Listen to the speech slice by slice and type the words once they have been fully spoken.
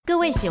各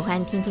位喜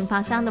欢听听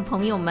芳香的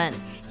朋友们，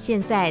现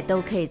在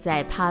都可以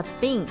在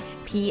Podbean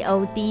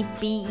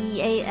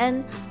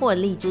PODBEAN 或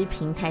荔枝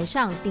平台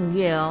上订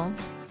阅哦。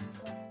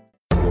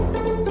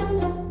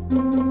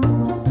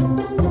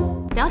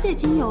了解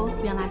精油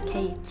原来可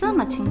以这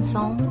么轻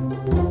松，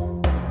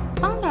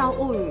芳疗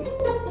物语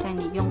带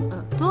你用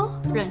耳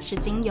朵认识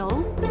精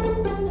油。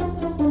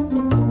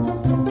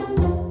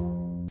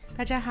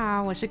大家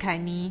好，我是凯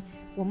妮，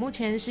我目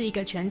前是一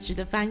个全职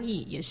的翻译，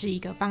也是一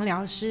个芳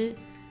疗师。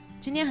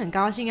今天很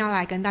高兴要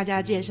来跟大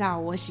家介绍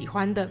我喜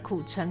欢的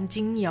苦橙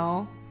精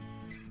油。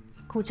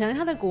苦橙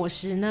它的果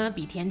实呢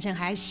比甜橙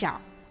还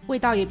小，味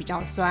道也比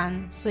较酸，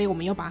所以我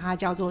们又把它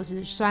叫做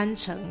是酸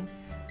橙。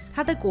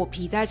它的果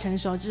皮在成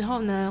熟之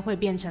后呢会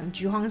变成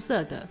橘黄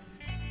色的。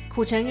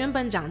苦橙原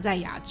本长在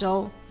亚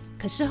洲，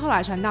可是后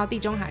来传到地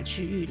中海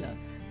区域了，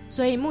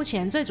所以目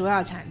前最主要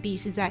的产地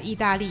是在意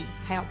大利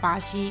还有巴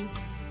西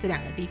这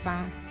两个地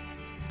方。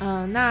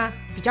那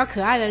比较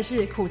可爱的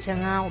是苦橙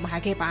啊，我们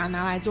还可以把它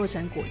拿来做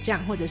成果酱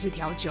或者是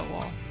调酒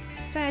哦。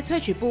在萃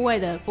取部位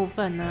的部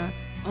分呢，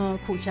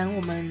苦橙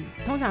我们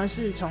通常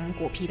是从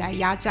果皮来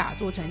压榨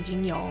做成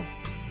精油。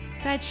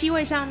在气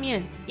味上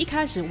面，一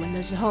开始闻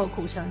的时候，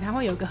苦橙它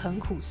会有一个很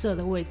苦涩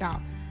的味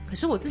道，可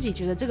是我自己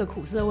觉得这个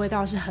苦涩的味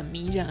道是很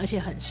迷人而且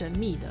很神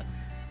秘的，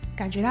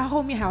感觉它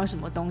后面还有什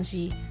么东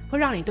西会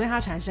让你对它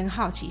产生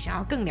好奇，想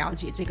要更了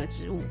解这个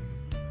植物。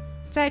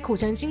在苦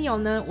橙精油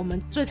呢，我们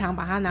最常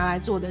把它拿来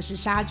做的是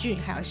杀菌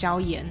还有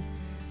消炎。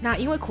那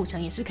因为苦橙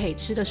也是可以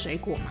吃的水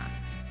果嘛，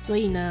所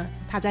以呢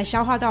它在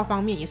消化道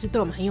方面也是对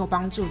我们很有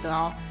帮助的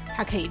哦。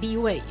它可以利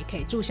胃也可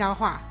以助消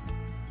化。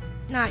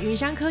那芸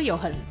香科有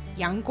很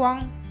阳光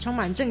充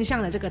满正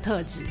向的这个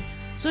特质，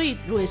所以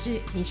如果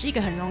你是一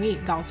个很容易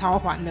搞操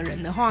烦的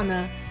人的话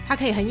呢，它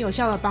可以很有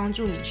效的帮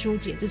助你疏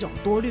解这种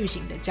多虑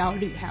型的焦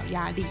虑还有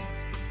压力。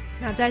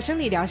那在生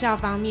理疗效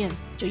方面，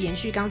就延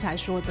续刚才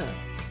说的，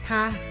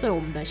它对我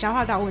们的消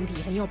化道问题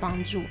很有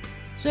帮助，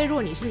所以如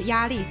果你是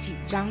压力紧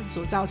张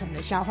所造成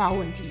的消化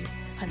问题，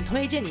很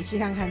推荐你试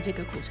看看这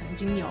个苦橙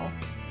精油。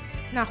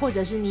那或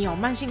者是你有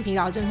慢性疲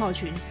劳症候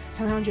群，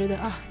常常觉得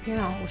天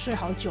啊，我睡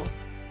好久，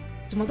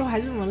怎么都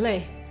还是这么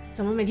累，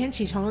怎么每天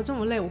起床都这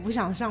么累，我不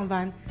想上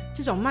班，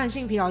这种慢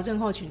性疲劳症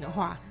候群的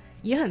话，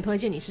也很推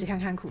荐你试看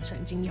看苦橙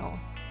精油。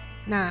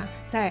那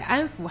在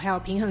安抚还有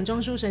平衡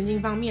中枢神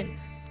经方面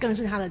更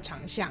是它的长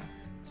项，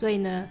所以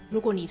呢，如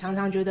果你常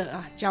常觉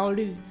得焦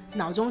虑，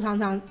脑中常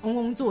常嗡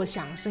嗡作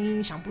响，声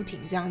音响不停，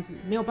这样子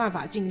没有办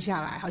法静下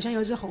来，好像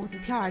有只猴子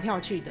跳来跳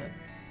去的，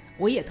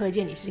我也推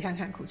荐你试看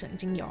看苦橙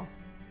精油。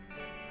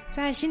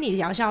在心理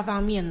疗效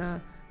方面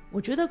呢，我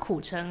觉得苦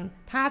橙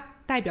它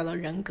代表的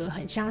人格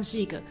很像是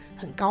一个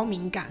很高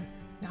敏感，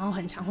然后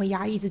很常会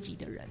压抑自己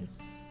的人。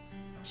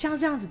像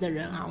这样子的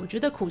人啊，我觉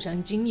得苦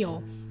橙精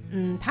油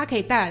它可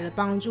以带来的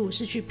帮助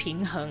是去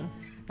平衡，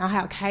然后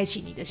还有开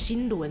启你的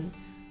心轮，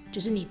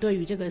就是你对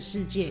于这个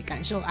世界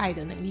感受爱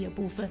的能力的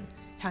部分，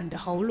还有你的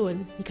喉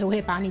轮，你可不可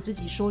以把你自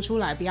己说出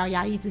来，不要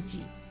压抑自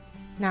己。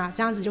那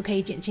这样子就可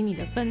以减轻你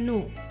的愤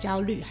怒、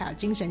焦虑还有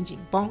精神紧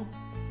绷。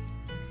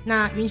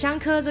那芸香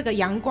科这个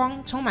阳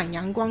光充满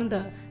阳光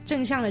的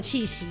正向的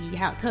气息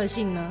还有特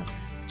性呢，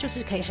就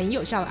是可以很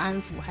有效的安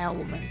抚，还有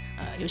我们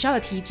有效的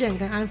提振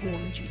跟安抚我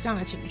们沮丧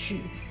的情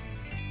绪。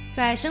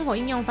在生活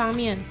应用方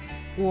面，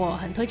我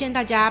很推荐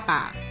大家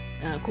把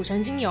苦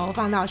橙精油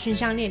放到熏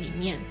香链里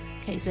面，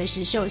可以随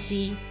时嗅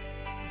吸，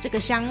这个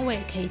香味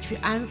可以去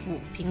安抚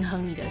平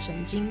衡你的神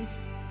经。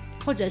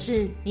或者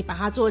是你把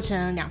它做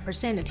成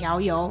 2% 的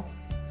调油，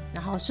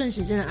然后顺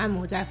时针的按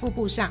摩在腹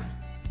部上，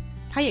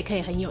它也可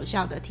以很有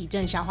效的提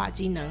振消化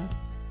机能。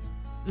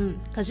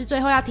可是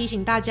最后要提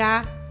醒大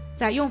家，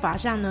在用法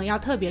上呢要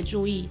特别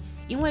注意，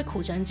因为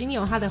苦橙精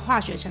油它的化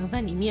学成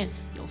分里面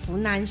有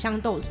呋喃香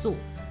豆素，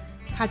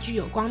它具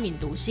有光敏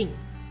毒性。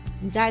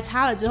你在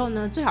擦了之后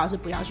呢，最好是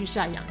不要去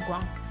晒阳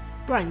光，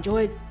不然你就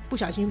会不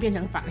小心变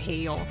成反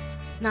黑哦。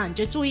那你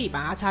就注意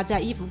把它擦在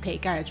衣服可以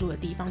盖得住的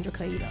地方就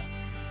可以了。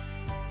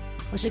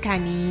我是凯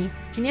妮，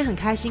今天很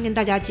开心跟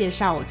大家介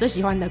绍我最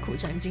喜欢的苦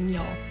橙精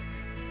油，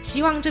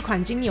希望这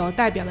款精油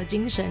代表的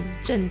精神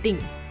镇定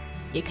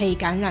也可以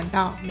感染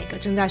到每个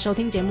正在收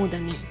听节目的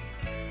你。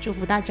祝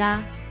福大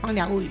家，芳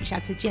疗物语，下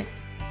次见。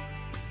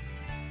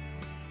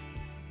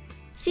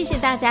谢谢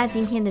大家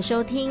今天的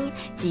收听，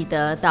记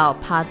得到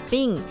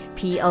Podbean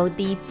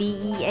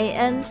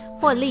PODBEAN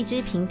或荔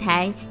枝平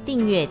台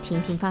订阅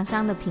听听芳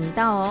香的频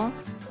道哦。